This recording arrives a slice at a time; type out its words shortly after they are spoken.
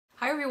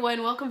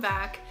everyone, welcome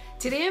back.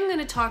 Today I'm going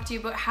to talk to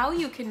you about how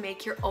you can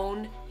make your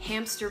own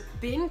hamster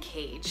bin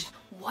cage.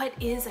 What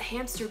is a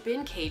hamster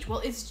bin cage?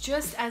 Well, it's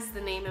just as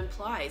the name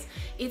implies.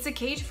 It's a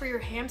cage for your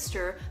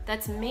hamster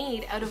that's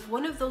made out of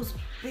one of those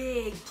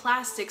big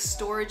plastic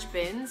storage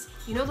bins.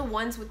 You know, the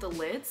ones with the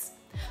lids?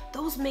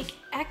 Those make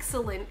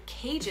excellent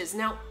cages.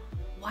 Now,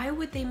 why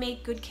would they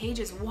make good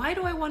cages? Why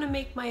do I want to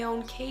make my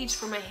own cage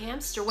for my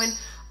hamster when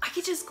I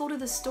could just go to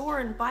the store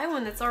and buy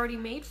one that's already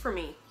made for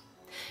me?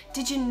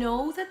 Did you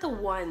know that the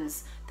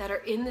ones that are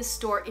in the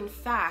store, in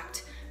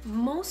fact,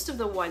 most of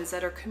the ones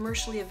that are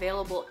commercially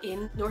available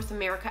in North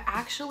America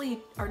actually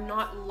are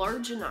not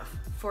large enough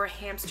for a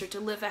hamster to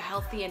live a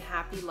healthy and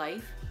happy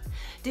life?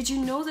 Did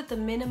you know that the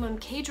minimum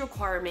cage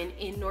requirement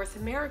in North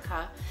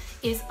America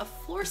is a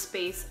floor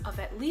space of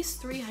at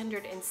least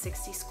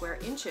 360 square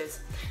inches?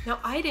 Now,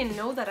 I didn't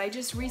know that. I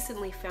just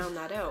recently found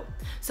that out.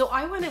 So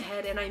I went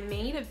ahead and I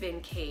made a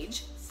bin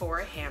cage for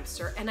a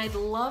hamster, and I'd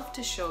love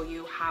to show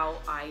you how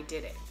I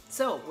did it.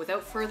 So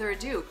without further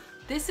ado,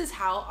 this is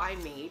how I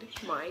made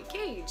my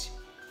cage.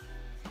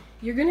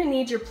 You're gonna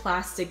need your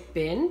plastic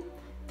bin.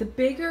 The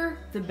bigger,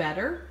 the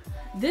better.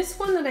 This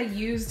one that I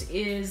used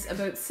is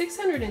about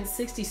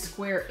 660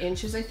 square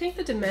inches. I think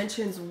the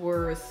dimensions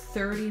were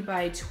 30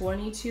 by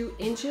 22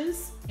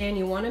 inches. And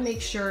you wanna make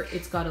sure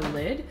it's got a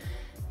lid.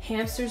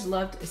 Hamsters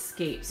love to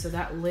escape, so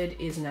that lid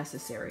is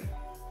necessary.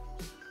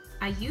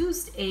 I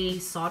used a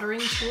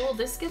soldering tool.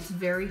 This gets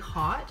very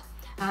hot.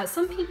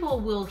 Some people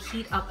will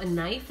heat up a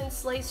knife and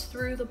slice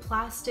through the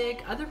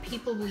plastic. Other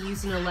people will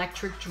use an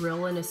electric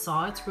drill and a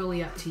saw. It's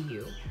really up to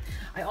you.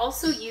 I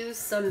also used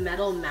some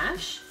metal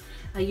mesh.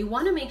 You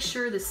want to make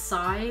sure the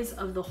size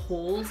of the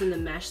holes in the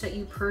mesh that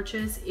you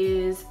purchase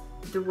is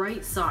the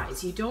right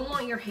size. You don't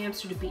want your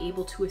hamster to be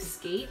able to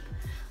escape,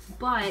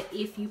 but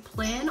if you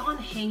plan on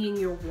hanging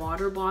your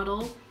water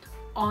bottle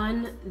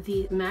on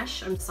the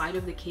mesh on the side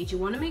of the cage, you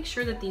want to make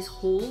sure that these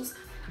holes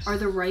are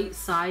the right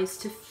size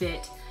to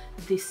fit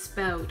the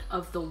spout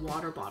of the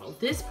water bottle.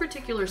 This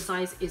particular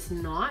size is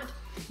not.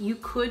 You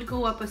could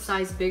go up a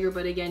size bigger,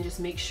 but again, just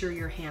make sure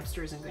your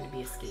hamster isn't going to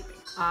be escaping.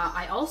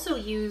 I also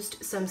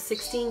used some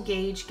 16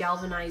 gauge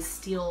galvanized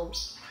steel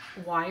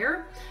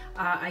wire.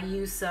 I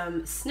used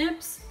some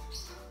snips,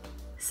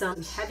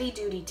 some heavy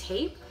duty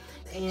tape,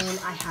 and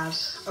I have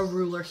a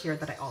ruler here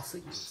that I also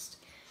used.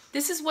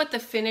 This is what the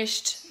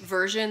finished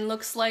version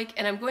looks like,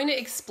 and I'm going to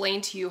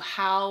explain to you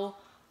how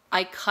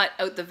I cut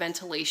out the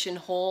ventilation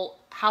hole,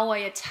 how I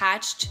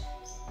attached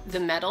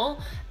the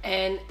metal,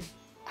 and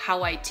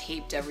how I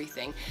taped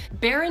everything.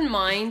 Bear in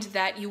mind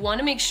that you want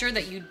to make sure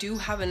that you do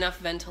have enough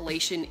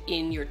ventilation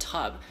in your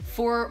tub.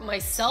 For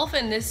myself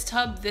and this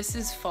tub, this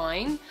is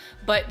fine,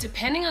 but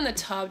depending on the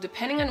tub,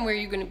 depending on where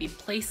you're going to be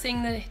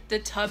placing the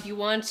tub, you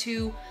want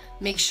to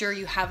make sure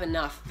you have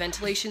enough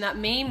ventilation. That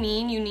may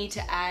mean you need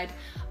to add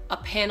a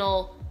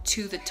panel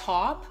to the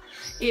top.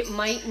 It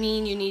might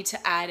mean you need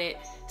to add it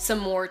some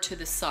more to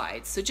the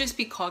sides. So just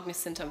be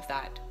cognizant of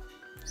that.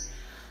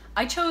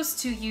 I chose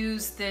to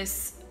use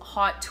this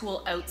hot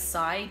tool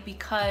outside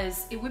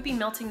because it would be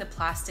melting the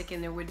plastic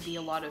and there would be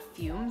a lot of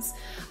fumes.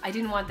 I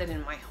didn't want that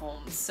in my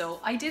home,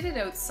 so I did it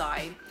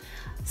outside.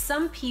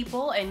 Some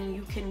people, and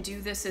you can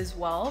do this as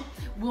well,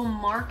 will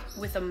mark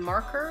with a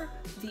marker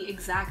the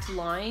exact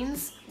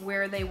lines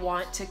where they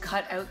want to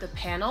cut out the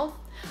panel.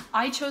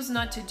 I chose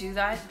not to do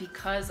that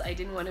because I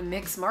didn't want to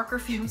mix marker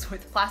fumes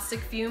with plastic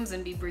fumes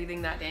and be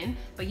breathing that in,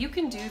 but you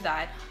can do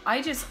that.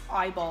 I just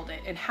eyeballed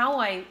it, and how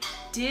I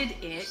did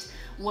it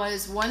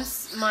was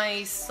once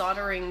my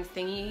soldering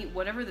thingy,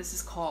 whatever this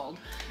is called,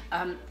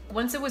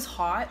 once it was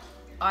hot,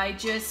 I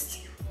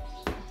just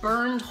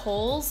burned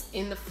holes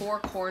in the four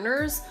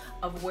corners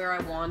of where I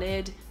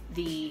wanted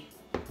the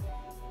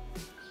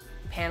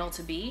panel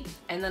to be,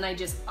 and then I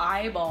just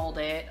eyeballed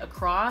it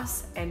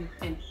across and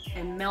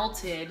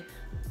melted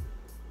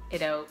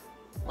it out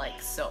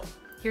like so.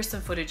 Here's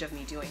some footage of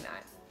me doing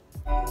that.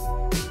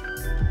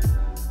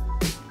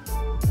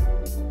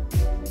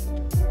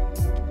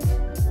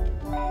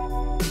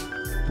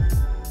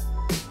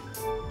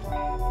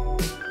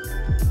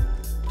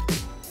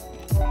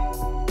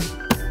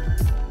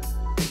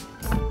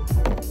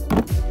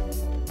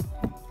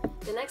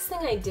 The next thing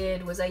I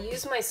did was I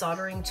used my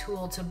soldering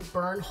tool to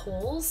burn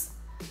holes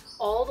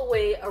all the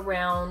way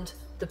around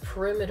the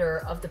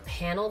perimeter of the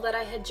panel that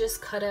I had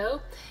just cut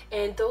out,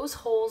 and those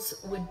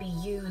holes would be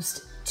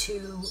used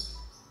to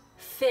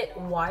fit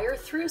wire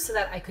through so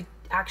that I could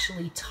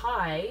actually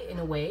tie, in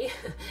a way,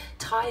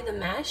 tie the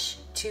mesh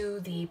to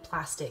the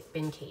plastic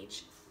bin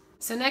cage.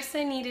 So next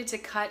I needed to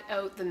cut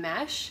out the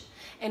mesh,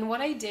 and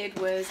what I did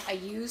was I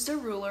used a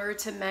ruler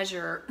to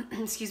measure,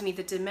 excuse me,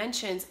 the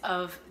dimensions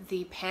of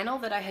the panel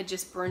that I had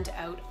just burned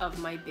out of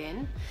my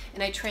bin,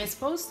 and I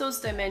transposed those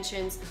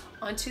dimensions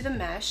onto the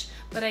mesh,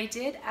 but I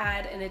did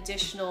add an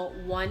additional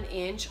 1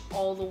 inch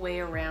all the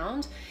way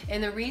around,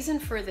 and the reason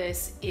for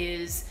this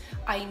is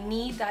I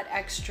need that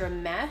extra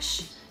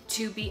mesh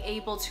to be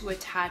able to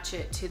attach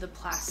it to the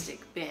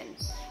plastic bin.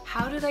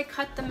 How did I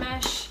cut the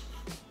mesh?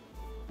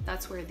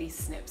 That's where these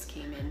snips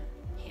came in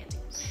handy.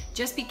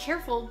 Just be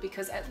careful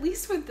because at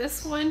least with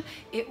this one,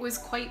 it was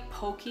quite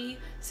pokey.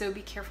 So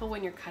be careful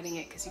when you're cutting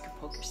it because you could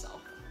poke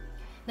yourself.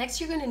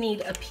 Next, you're going to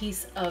need a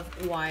piece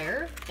of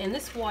wire, and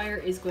this wire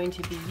is going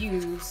to be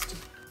used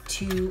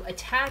to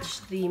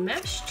attach the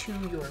mesh to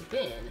your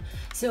bin.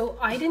 So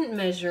I didn't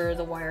measure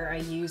the wire I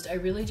used. I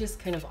really just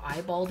kind of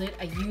eyeballed it.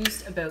 I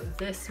used about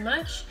this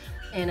much,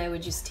 and I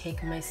would just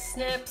take my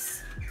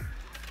snips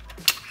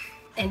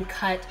and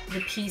cut the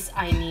piece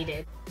I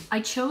needed.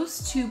 I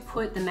chose to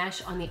put the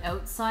mesh on the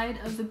outside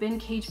of the bin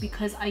cage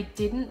because I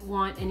didn't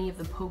want any of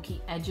the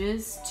pokey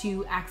edges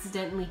to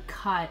accidentally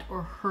cut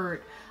or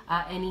hurt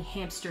any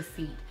hamster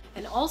feet.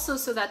 And also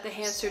so that the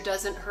hamster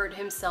doesn't hurt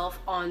himself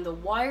on the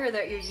wire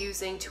that you're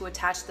using to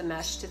attach the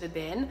mesh to the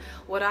bin,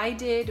 what I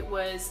did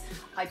was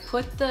I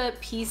put the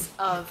piece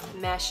of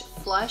mesh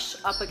flush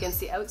up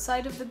against the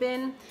outside of the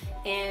bin,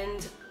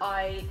 and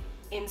I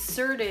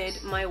inserted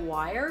my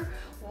wire.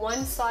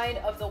 One side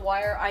of the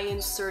wire I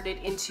inserted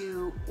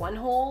into one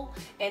hole,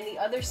 and the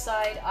other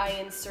side I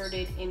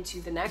inserted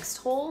into the next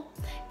hole,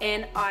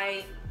 and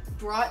I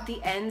brought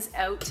the ends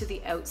out to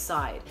the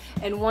outside.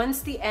 And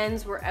once the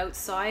ends were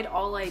outside,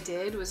 all I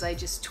did was I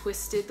just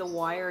twisted the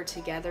wire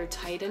together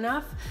tight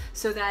enough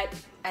so that,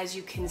 as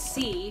you can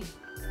see,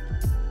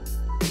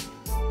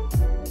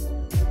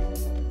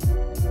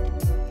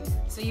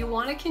 so you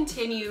want to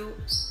continue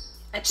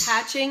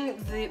attaching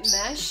the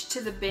mesh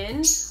to the bin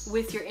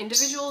with your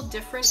individual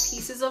different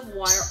pieces of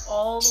wire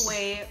all the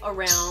way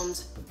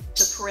around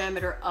the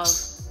perimeter of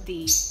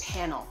the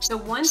panel. So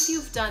once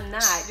you've done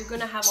that, you're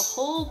going to have a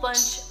whole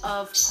bunch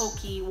of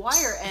pokey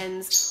wire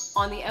ends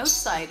on the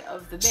outside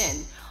of the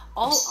bin.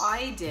 All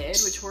I did,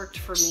 which worked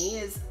for me,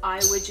 is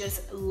I would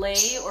just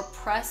lay or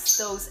press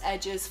those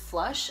edges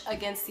flush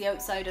against the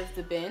outside of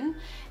the bin,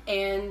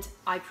 and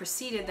I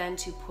proceeded then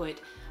to put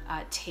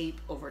tape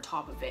over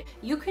top of it.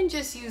 You can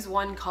just use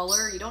one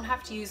color. You don't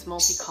have to use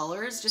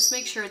multicolors. Just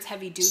make sure it's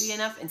heavy duty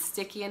enough and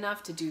sticky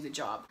enough to do the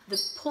job.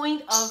 The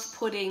point of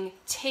putting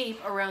tape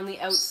around the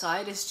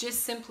outside is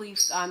just simply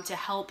to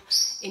help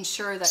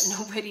ensure that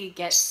nobody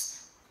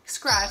gets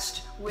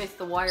scratched with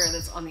the wire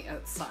that's on the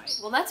outside.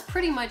 Well, that's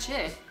pretty much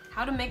it.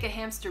 How to make a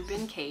hamster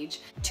bin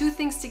cage. Two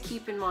things to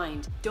keep in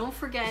mind. Don't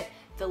forget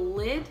the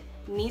lid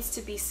needs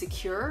to be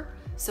secure.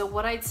 So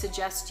what I'd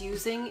suggest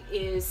using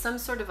is some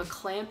sort of a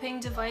clamping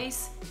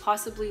device,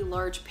 possibly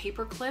large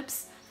paper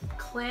clips.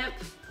 Clamp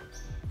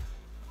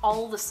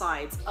all the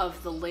sides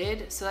of the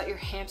lid so that your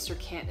hamster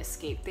can't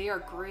escape. They are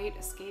great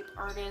escape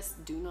artists,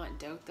 do not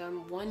doubt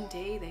them. One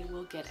day they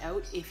will get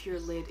out if your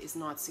lid is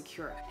not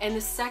secure. And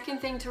the second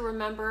thing to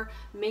remember,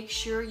 make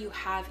sure you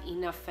have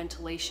enough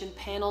ventilation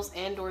panels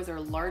and/or they're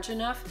large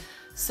enough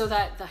so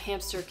that the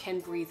hamster can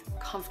breathe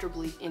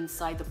comfortably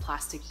inside the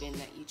plastic bin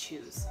that you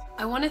choose.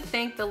 I want to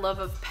thank the Love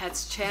of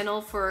Pets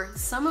channel for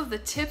some of the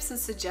tips and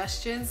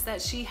suggestions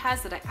that she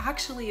has that I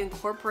actually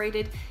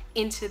incorporated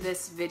into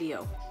this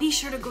video. Be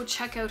sure to go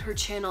check out her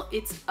channel,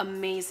 it's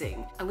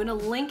amazing. I'm going to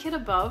link it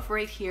above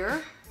right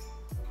here,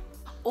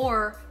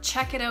 or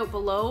check it out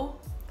below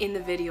in the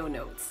video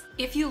notes.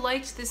 If you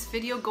liked this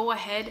video, go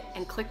ahead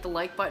and click the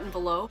like button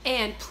below,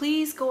 and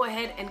please go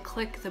ahead and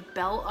click the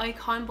bell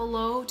icon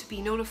below to be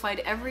notified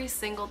every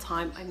single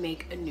time I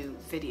make a new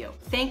video.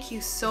 Thank you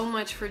so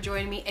much for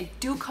joining me, and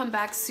do come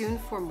back soon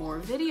for more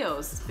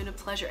videos. It's been a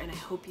pleasure, and I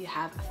hope you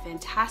have a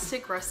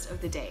fantastic rest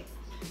of the day.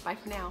 Bye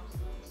for now.